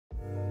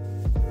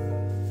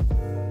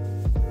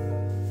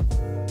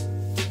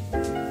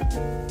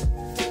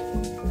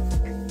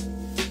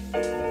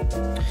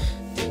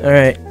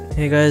Alright,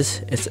 hey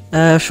guys, it's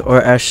Ash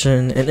or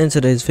ashtn, and in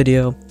today's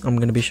video I'm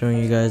going to be showing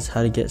you guys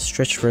how to get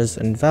stretched res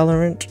in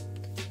Valorant.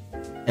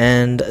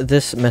 And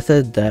this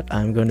method that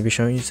I'm going to be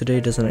showing you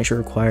today doesn't actually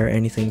require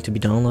anything to be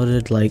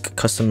downloaded like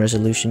custom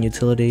resolution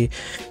utility,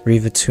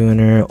 Riva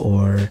tuner,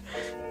 or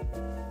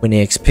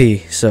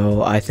WinEXP.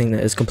 So I think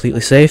that it's completely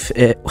safe.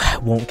 It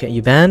won't get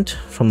you banned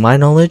from my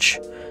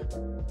knowledge.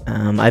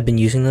 I've been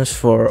using this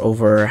for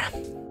over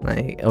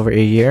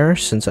a year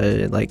since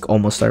I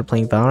almost started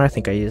playing Valorant. I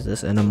think I used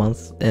this in a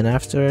month and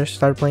after I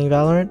started playing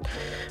Valorant,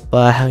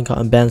 but I haven't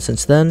gotten banned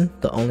since then.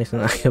 The only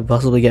thing I could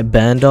possibly get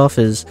banned off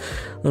is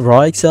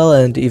raw XL,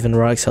 and even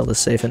raw XL is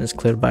safe and is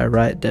cleared by a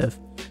riot dev.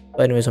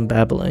 But anyways, I'm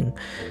babbling.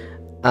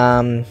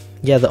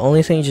 Yeah, the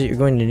only things that you're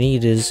going to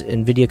need is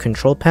NVIDIA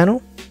control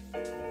panel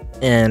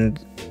and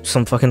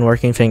some fucking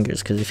working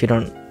fingers, because if you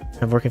don't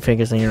have working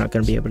fingers then you're not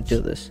going to be able to do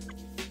this.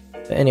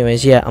 But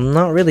anyways, yeah, I'm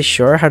not really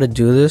sure how to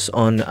do this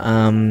on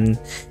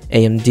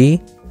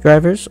AMD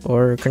drivers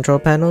or control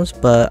panels,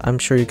 but I'm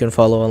sure you can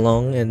follow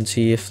along and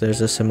see if there's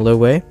a similar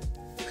way.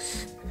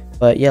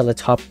 But yeah,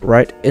 let's hop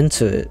right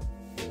into it.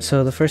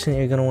 So the first thing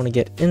you're going to want to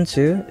get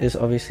into is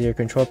obviously your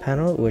control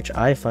panel, which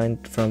I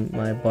find from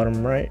my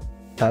bottom right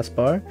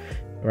taskbar.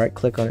 Right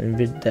click on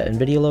the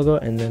NVIDIA logo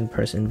and then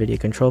press NVIDIA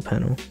control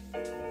panel,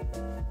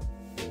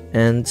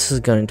 and this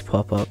is going to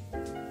pop up.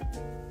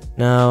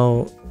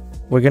 Now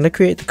we're going to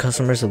create the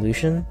custom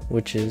resolution,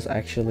 which is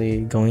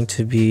actually going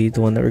to be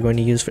the one that we're going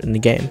to use in the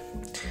game.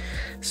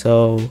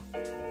 So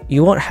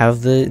you won't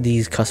have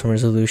these custom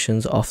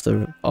resolutions off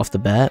the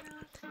bat,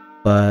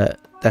 but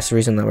that's the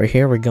reason that we're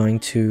here. We're going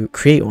to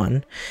create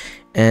one,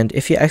 and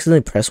if you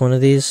accidentally press one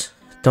of these,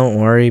 don't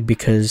worry,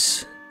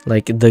 because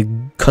the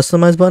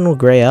customize button will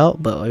gray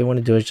out, but all you want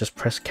to do is just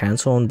press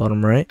cancel on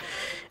bottom right,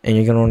 and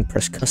you're going to want to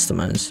press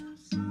customize.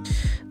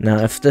 Now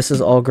if this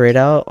is all grayed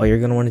out, all you're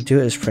going to want to do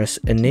is press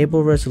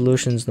enable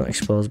resolutions not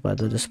exposed by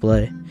the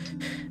display,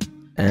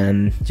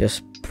 and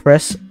just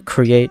press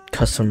create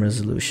custom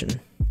resolution,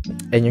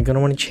 and you're going to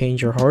want to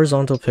change your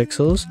horizontal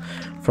pixels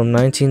from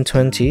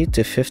 1920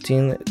 to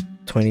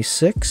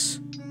 1526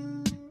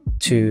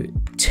 to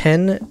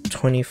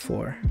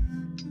 1024.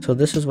 So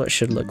this is what it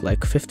should look like,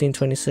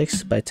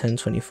 1526 by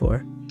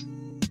 1024.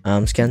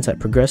 Scan type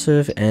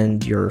progressive,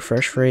 and your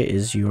refresh rate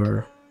is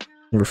your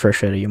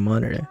refresh rate of your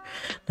monitor.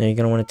 Now you're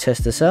going to want to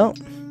test this out.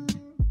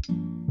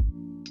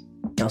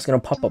 Now it's going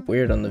to pop up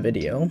weird on the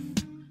video,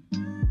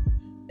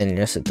 and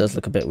yes, it does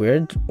look a bit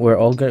weird. We're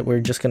all good. We're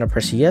just going to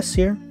press yes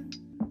here.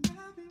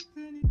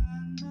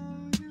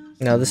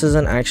 Now this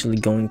isn't actually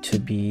going to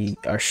be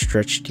our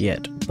stretched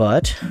yet,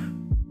 but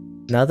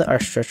now that our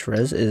stretch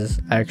res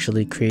is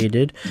actually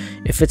created,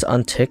 if it's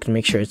unticked,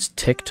 make sure it's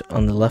ticked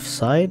on the left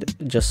side,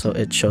 just so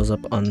it shows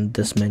up on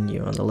this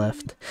menu on the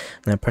left.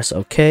 Then press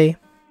OK.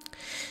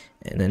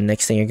 And then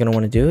next thing you're going to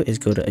want to do is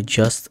go to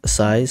adjust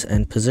size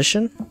and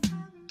position,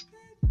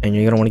 and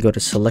you're going to want to go to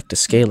select the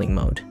scaling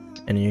mode,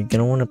 and you're going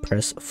to want to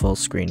press full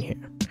screen here,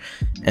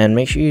 and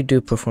make sure you do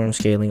perform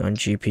scaling on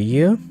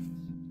GPU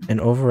and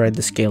override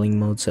the scaling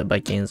mode set by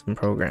games and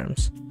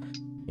programs.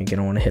 You're going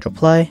to want to hit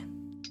apply,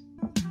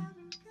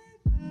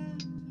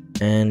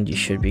 and you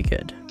should be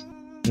good.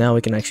 Now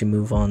we can actually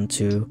move on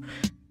to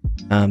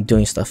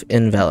doing stuff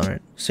in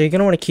Valorant. So you're going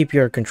to want to keep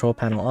your control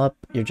panel up,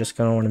 you're just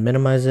going to want to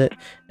minimize it,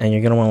 and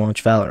you're going to want to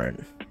launch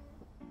Valorant.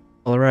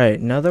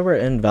 Alright, now that we're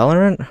in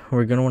Valorant,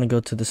 we're going to want to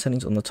go to the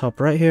settings on the top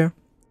right here.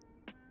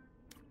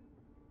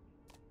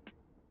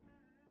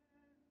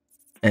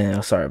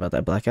 And sorry about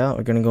that blackout.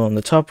 We're going to go on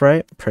the top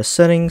right, press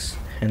settings,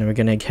 and we're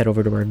going to head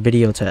over to our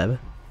video tab.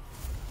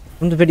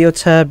 From the video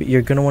tab,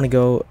 you're going to want to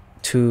go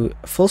to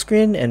full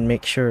screen and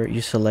make sure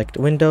you select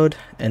windowed,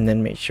 and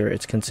then make sure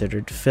it's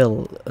considered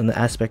fill in the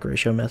aspect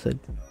ratio method.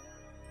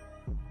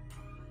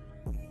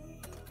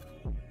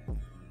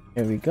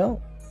 There we go.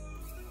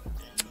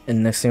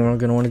 And next thing we're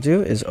going to want to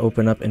do is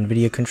open up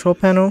NVIDIA control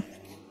panel.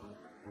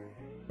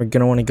 We're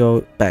going to want to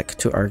go back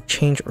to our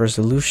change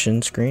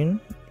resolution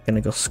screen. We're going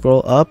to go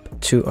scroll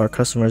up to our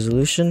custom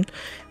resolution.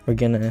 We're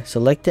going to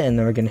select it, and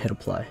then we're going to hit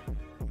apply.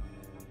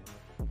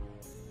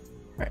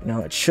 Right,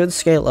 now it should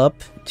scale up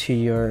to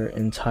your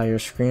entire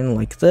screen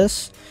like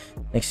this.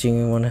 Next thing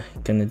you're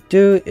gonna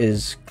do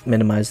is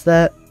minimize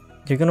that.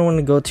 You're gonna want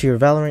to go to your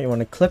Valorant, you want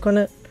to click on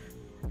it,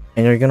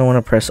 and you're gonna want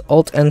to press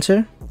Alt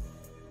Enter,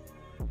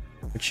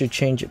 which should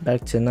change it back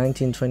to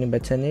 1920 by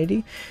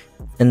 1080,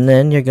 and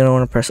then you're gonna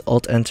want to press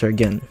Alt Enter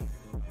again.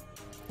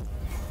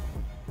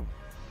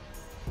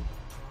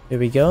 Here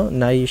we go.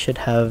 Now you should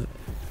have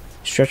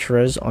stretch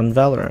res on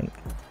Valorant.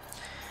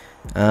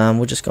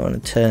 We'll just go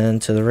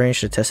into the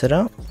range to test it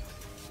out.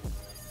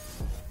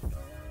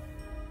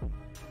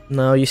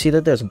 Now you see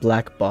that there's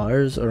black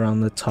bars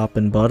around the top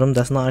and bottom.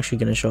 That's not actually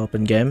going to show up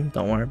in game.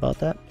 Don't worry about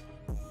that.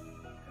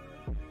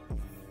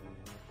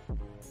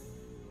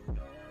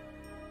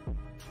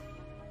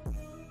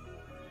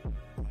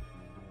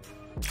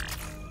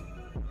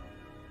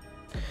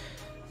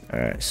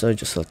 Alright, so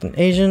just select an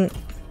agent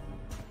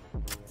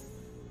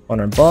on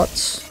our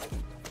bots,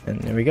 and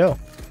there we go.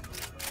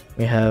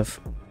 We have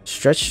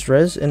stretched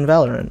res in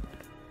Valorant.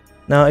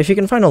 Now, if you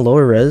can find a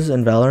lower res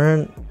in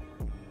Valorant,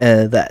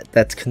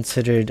 that's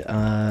considered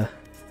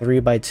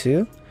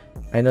 3x2.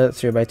 I know that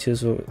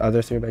 3x2s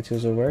other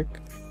 3x2s will work.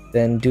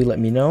 Then do let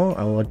me know.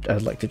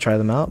 I'd like to try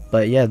them out.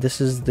 But yeah,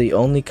 this is the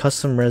only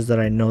custom res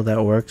that I know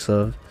that works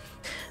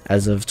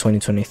as of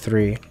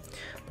 2023.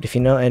 But if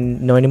you know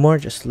any more,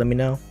 just let me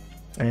know.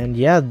 And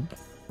yeah,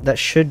 that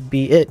should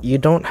be it. You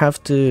don't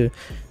have to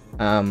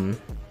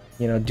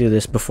do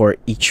this before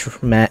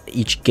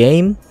each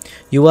game.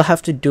 You will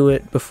have to do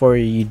it before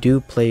you do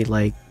play,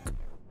 like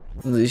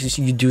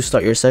you do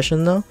start your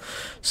session though.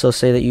 So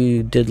say that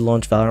you did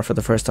launch Valorant for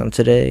the first time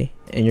today,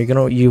 and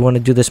you want to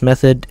do this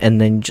method, and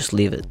then just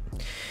leave it.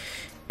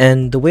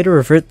 And the way to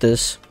revert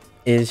this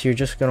is you're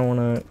just gonna want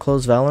to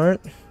close Valorant.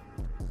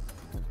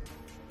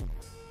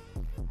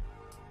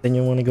 Then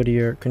you want to go to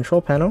your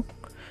control panel,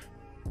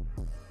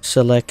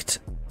 select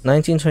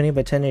 1920 by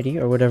 1080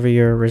 or whatever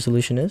your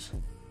resolution is.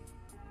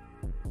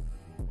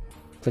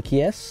 Click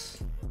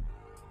yes,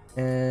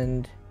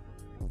 and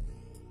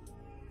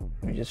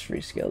let me just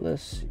rescale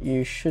this.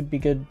 You should be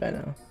good by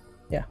now.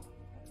 Yeah.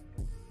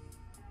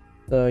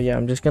 So yeah,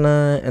 I'm just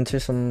gonna enter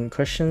some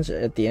questions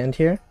at the end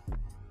here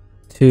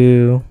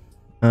to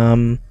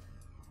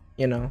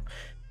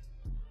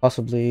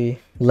possibly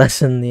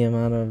lessen the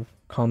amount of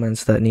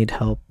comments that need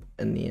help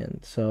in the end.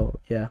 So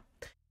yeah,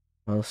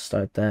 I'll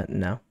start that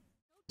now.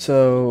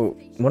 So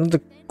one of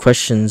the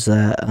questions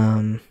that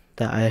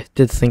I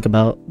did think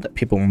about that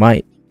people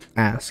might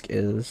ask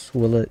is,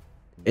 will it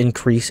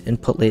increase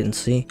input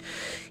latency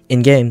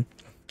in game?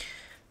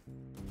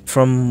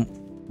 From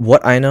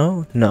what I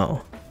know,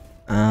 no.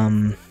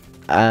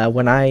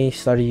 When I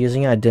started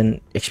using it, I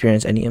didn't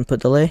experience any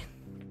input delay.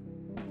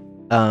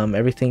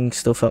 Everything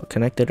still felt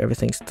connected,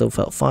 everything still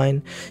felt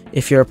fine.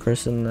 If you're a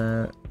person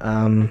that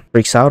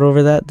freaks out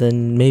over that,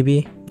 then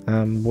maybe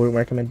wouldn't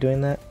recommend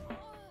doing that.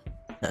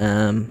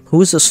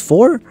 Who is this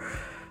for?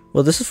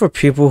 Well, this is for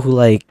people who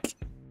like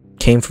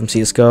came from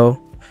CSGO,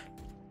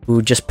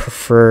 who just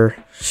prefer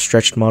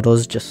stretched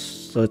models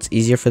just so it's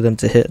easier for them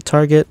to hit a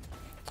target.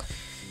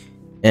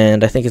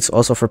 And I think it's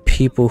also for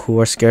people who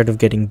are scared of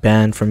getting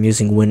banned from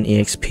using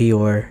WinEXP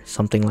or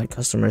something like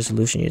custom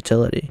resolution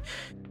utility.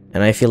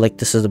 And I feel like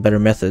this is a better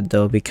method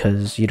though,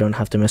 because you don't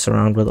have to mess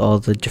around with all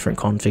the different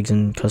configs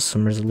in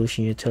custom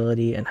resolution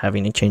utility and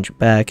having to change it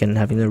back and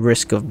having the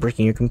risk of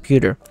breaking your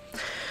computer.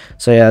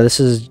 So yeah, this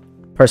is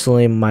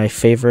personally my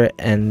favorite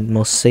and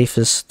most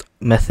safest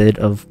method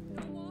of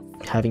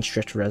having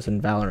stretched res in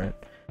Valorant.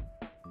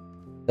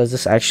 Does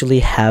this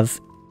actually have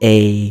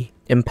a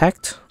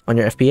impact on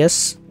your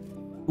FPS?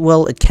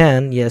 Well, it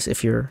can, yes,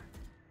 if you're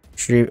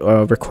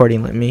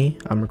recording like me.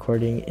 I'm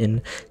recording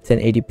in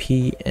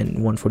 1080p and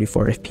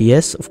 144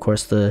 FPS. Of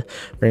course, the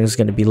rating is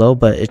going to be low,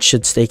 but it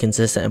should stay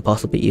consistent and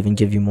possibly even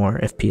give you more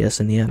FPS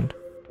in the end.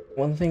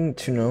 One thing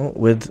to note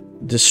with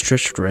the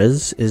stretched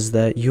res is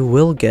that you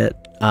will get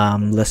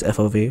less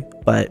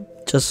FOV,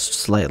 but just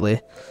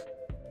slightly.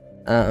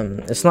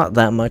 It's not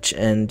that much,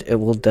 and it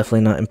will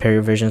definitely not impair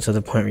your vision to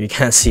the point where you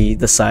can't see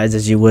the sides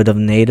as you would of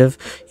native.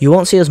 You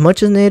won't see as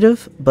much as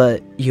native,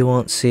 but you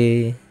won't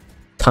see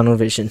tunnel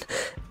vision.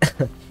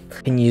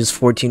 Can you use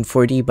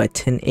 1440 by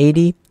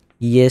 1080?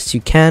 Yes,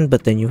 you can,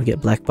 but then you'll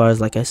get black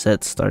bars, like I said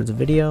at the start of the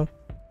video.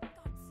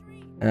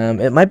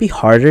 It might be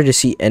harder to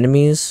see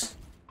enemies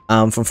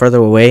from further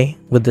away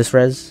with this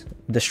res,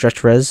 the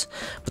stretch res,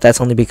 but that's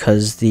only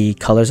because the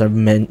colors are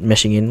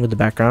meshing in with the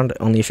background,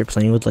 only if you're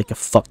playing with like a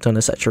fuck ton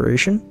of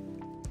saturation.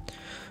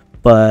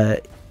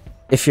 But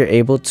if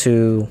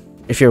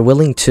you're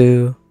willing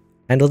to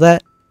handle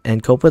that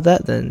and cope with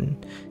that,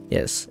 then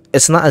yes,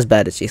 it's not as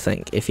bad as you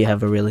think if you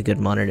have a really good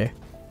monitor.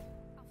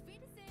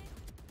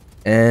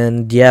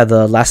 And yeah,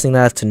 the last thing that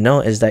I have to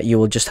note is that you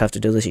will just have to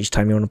do this each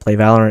time you want to play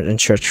Valorant in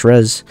stretched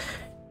res.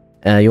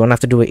 You won't have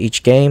to do it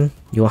each game.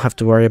 You won't have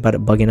to worry about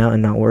it bugging out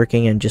and not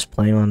working and just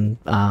playing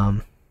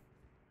on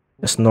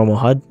just normal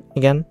HUD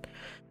again.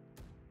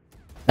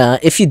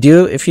 If you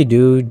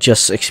do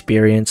just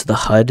experience the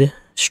HUD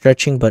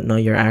stretching but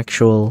not your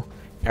actual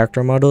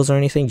character models or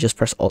anything, just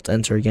press Alt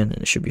Enter again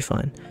and it should be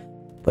fine.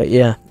 But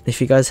yeah,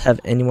 if you guys have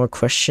any more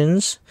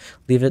questions,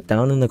 leave it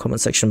down in the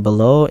comment section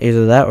below.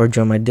 Either that or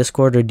join my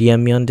Discord or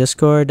DM me on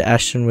Discord,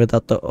 ashtn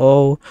without the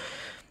O.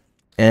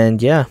 And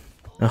yeah,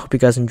 I hope you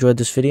guys enjoyed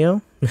this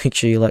video. Make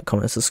sure you like,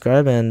 comment,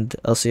 subscribe, and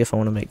I'll see if I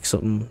want to make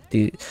some of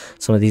these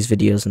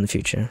videos in the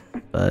future.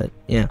 But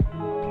yeah,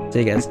 see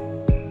you guys.